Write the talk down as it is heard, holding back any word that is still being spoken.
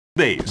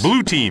base.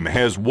 Blue team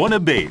has won a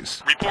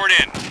base. Report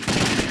in.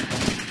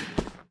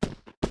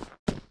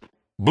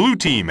 Blue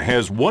team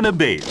has won a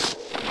base.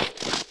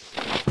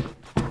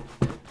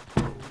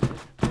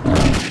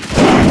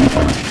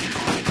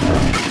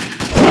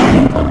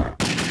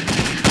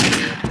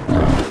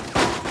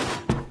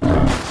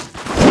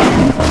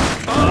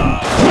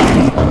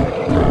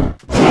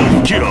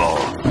 Kill.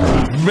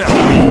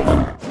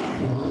 Wolf.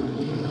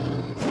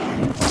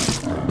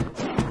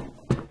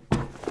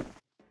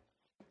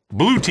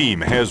 Blue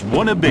team has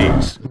won a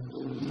base.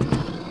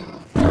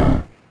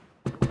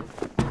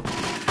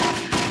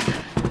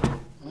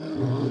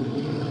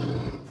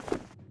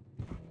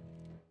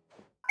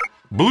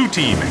 Blue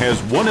team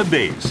has won a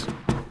base.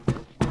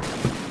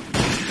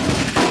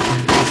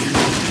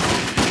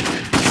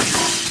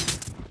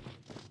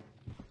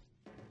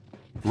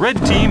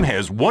 Red team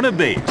has won a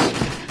base.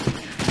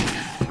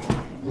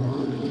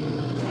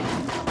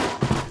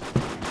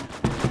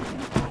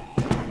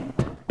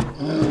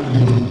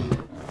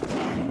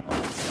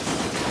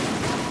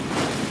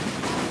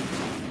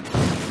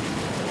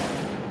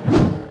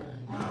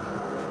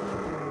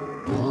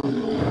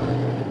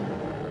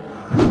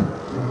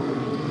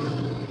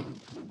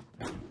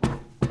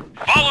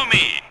 Follow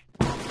me.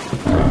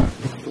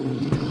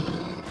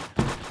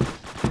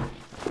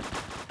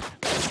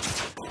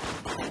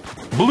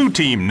 Blue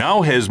team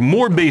now has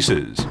more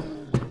bases.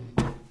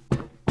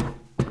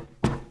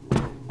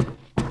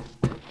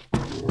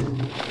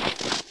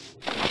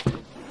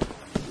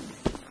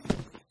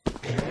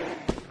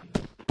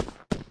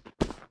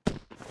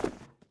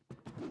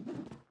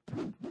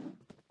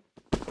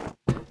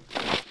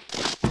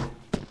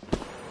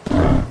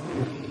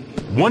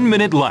 One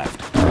minute left.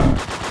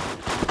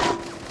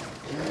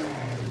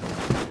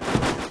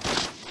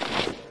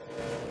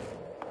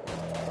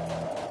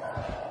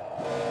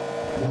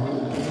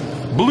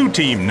 Blue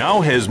team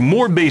now has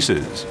more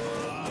bases.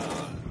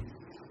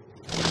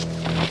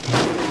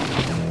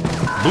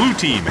 Blue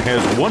team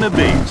has won a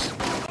base.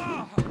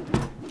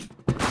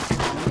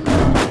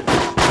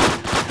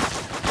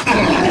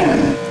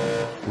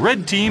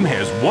 Red team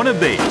has won a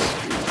base.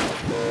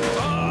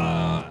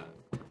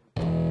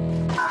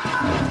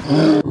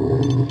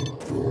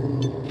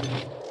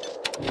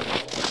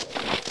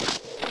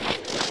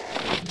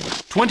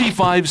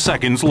 "25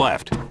 seconds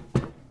left.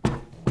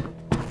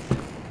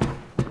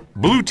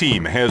 Blue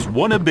team has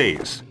won a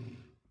base.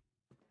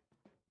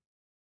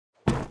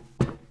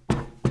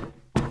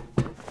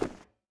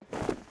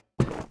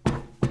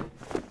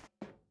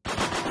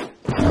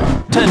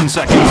 "10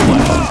 seconds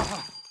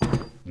left.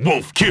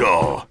 Wolf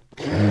kill.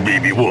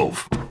 Baby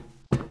wolf.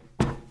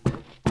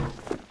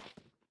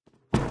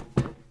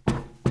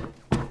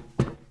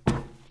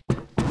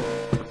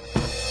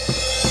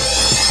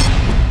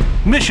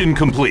 Mission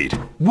complete.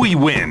 We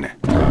win.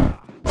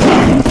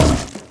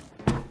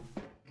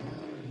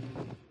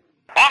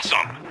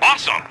 Awesome.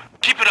 Awesome.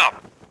 Keep it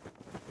up.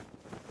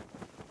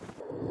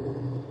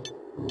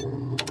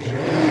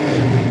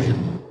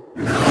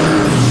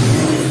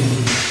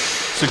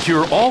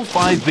 Secure all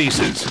 5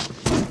 bases.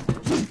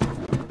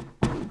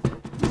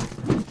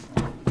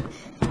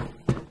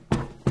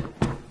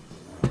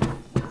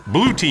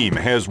 Blue team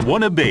has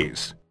won a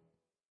base.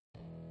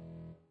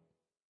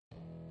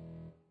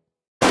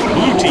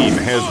 Blue team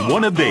has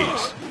won a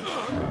base.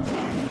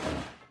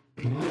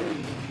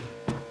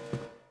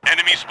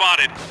 Enemy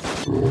spotted.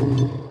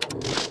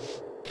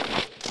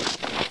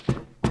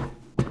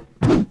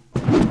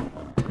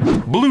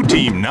 Blue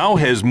team now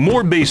has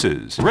more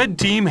bases. Red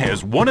team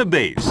has won a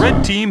base.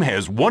 Red team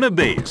has won a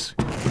base.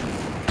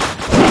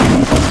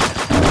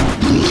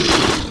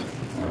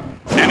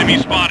 Enemy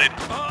spotted.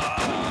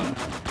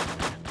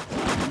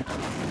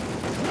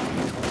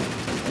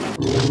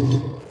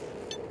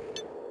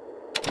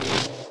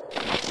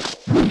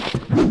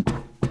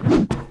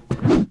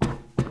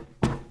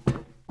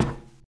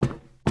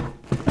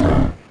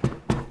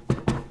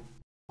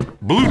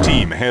 Blue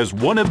team has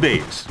won a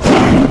base.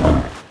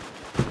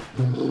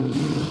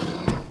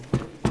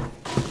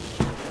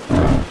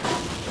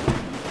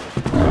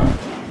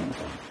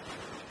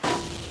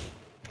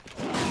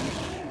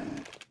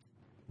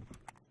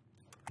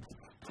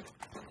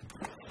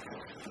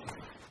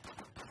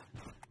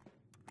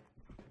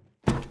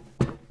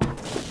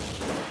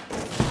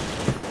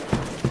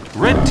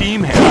 Red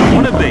team has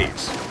won a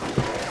base.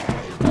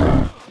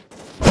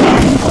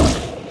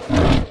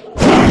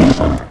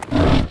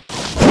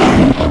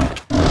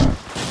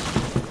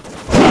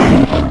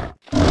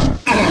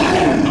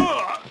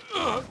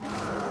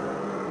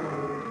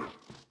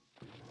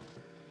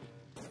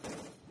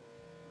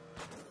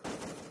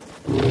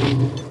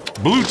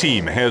 Blue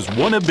team has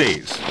won a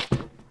base.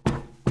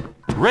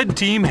 Red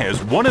team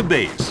has won a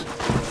base.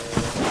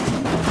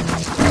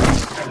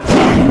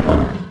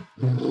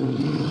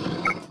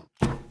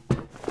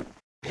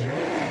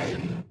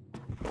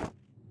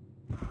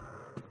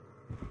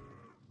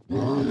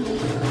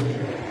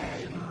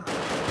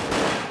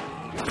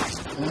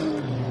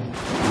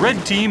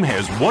 Red team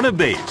has won a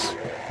base.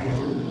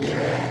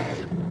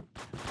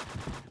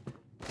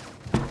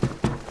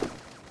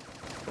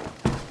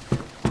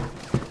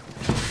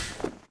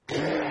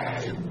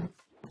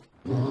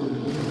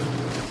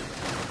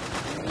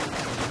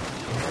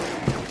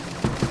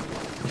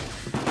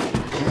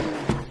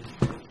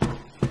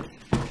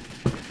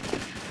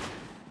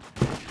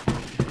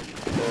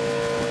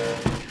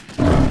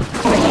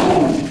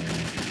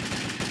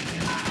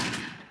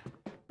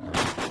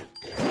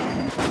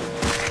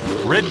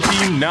 Red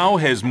team now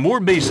has more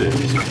bases.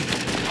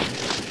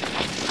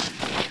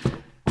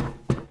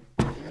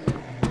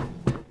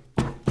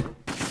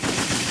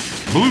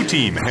 Blue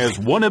team has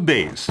won a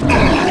base.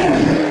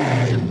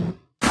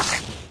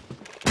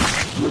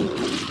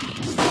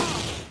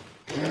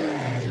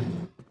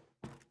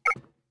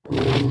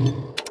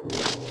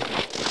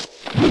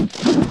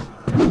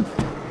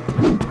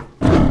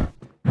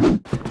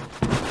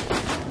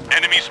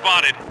 Enemy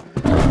spotted.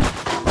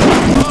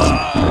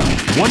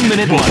 1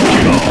 minute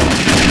left.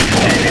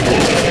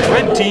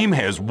 Red team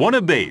has won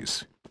a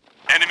base.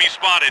 Enemy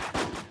spotted.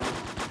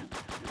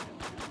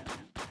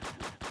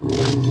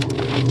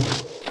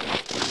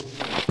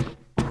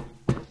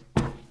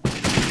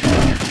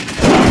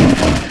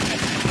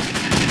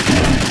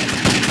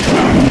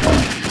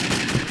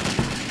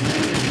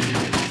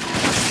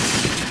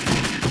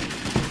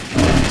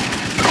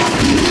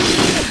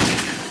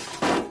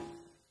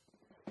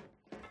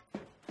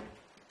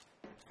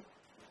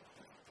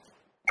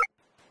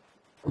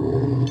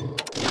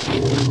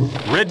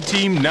 Red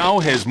team now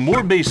has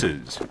more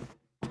bases.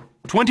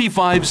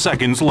 25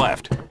 seconds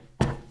left.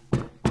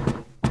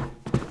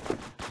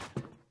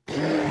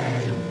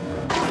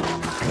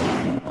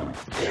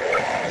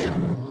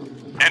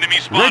 Enemy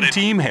spotted. Red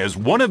team has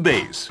won a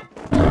base.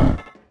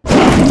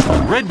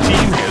 Red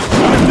team has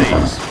won a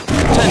base.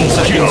 10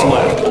 seconds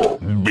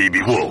left.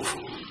 Baby Wolf.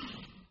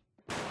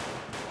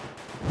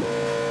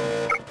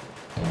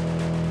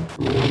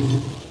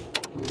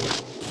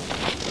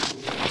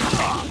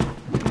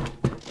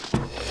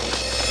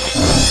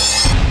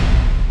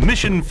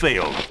 Mission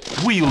failed.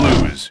 We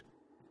lose.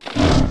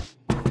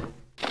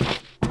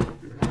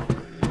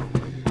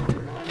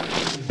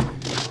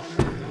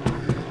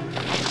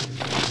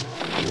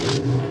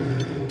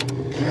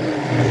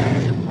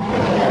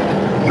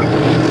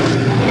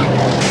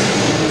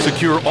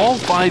 Secure all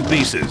 5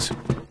 bases.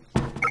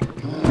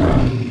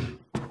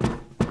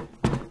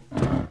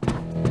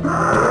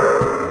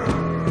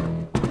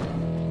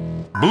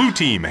 Blue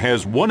team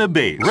has won a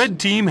base. Red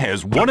team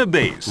has won a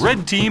base.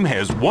 Red team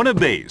has won a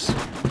base.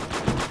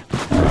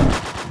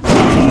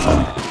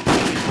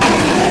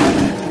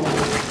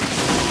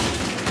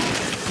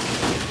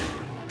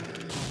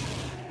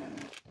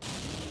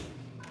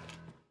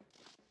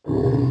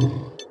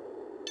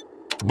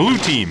 Blue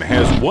team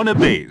has won a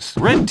base.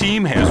 Red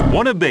team has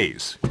won a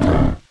base.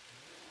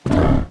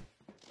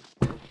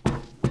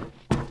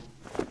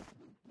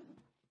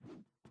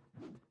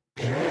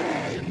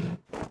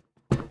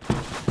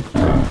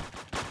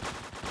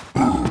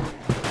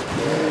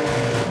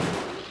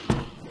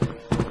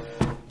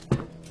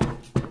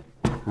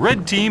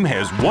 Red team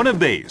has won a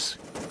base.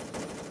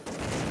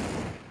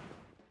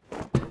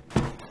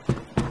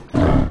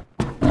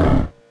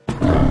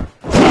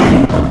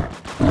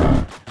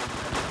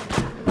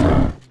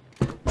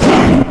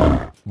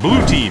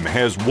 Blue team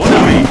has won a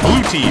base.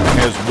 Blue team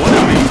has won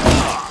a base.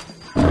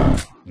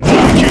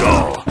 Wolf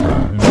kill.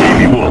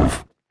 Baby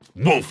Wolf.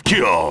 Wolf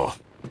kill.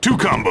 2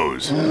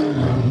 combos.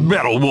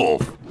 Battle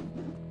Wolf.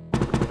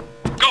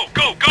 Go,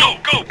 go, go,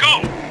 go,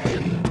 go!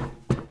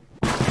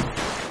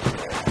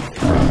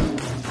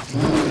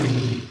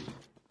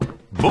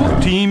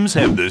 Both teams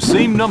have the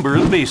same number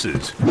of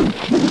bases.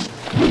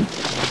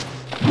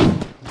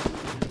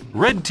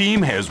 Red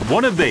team has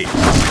won a base.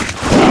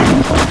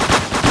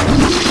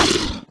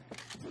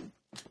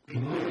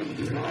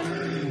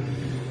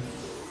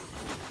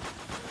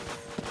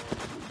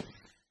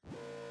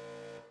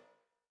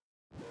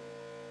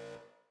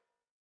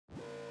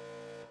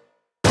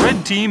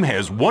 Red team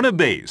has won a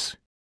base.